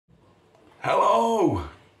Hello,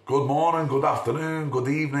 good morning, good afternoon, good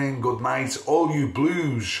evening, good night, all you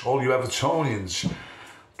Blues, all you Evertonians.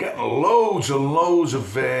 Getting loads and loads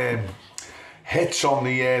of hits on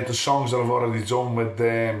the songs that I've already done with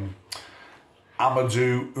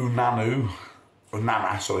Amadou Unana,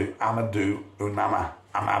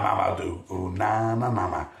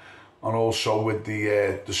 and also with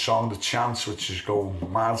the song The Chance, which is going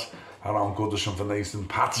mad around Goodison for Nathan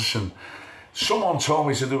Patterson. Someone told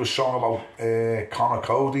me to do a song about Conor,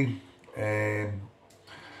 Coady. My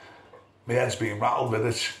head's being rattled with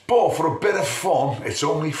it. But for a bit of fun, it's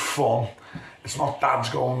only fun. It's not Dad's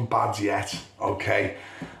going bad yet, okay?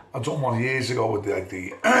 I done one years ago with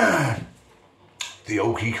the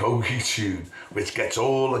Okie Cokie tune, which gets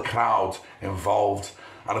all the crowd involved.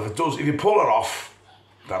 And if you pull it off,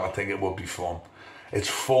 then I think it would be fun. It's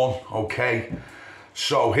fun, okay?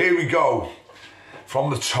 So here we go. From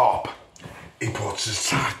the top. He puts his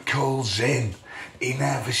tackles in, he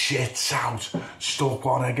never shits out. Stuck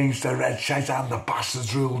one against the red shite and the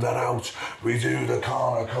bastards ruled her out. We do the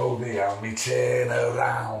Conor, Coady and we turn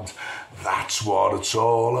around. That's what it's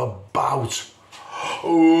all about.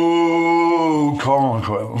 Ooh,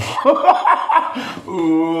 Conor,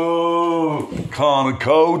 ooh, Conor,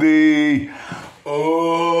 Coady.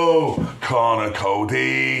 Oh, Conor,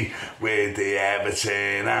 Coady with the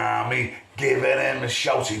Everton army, giving him a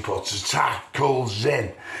shout. He puts his tackles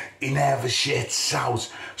in, he never shits out.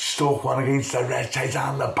 Stuck one against the red tight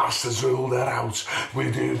and the bastards ruled her out. We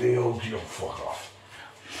do the old, you fuck off.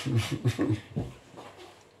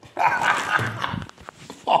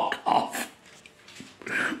 Fuck off.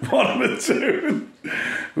 What am I doing?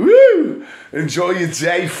 Woo! Enjoy your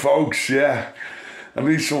day, folks, yeah. I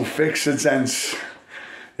need some Fixadent.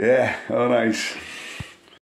 Yeah, all right.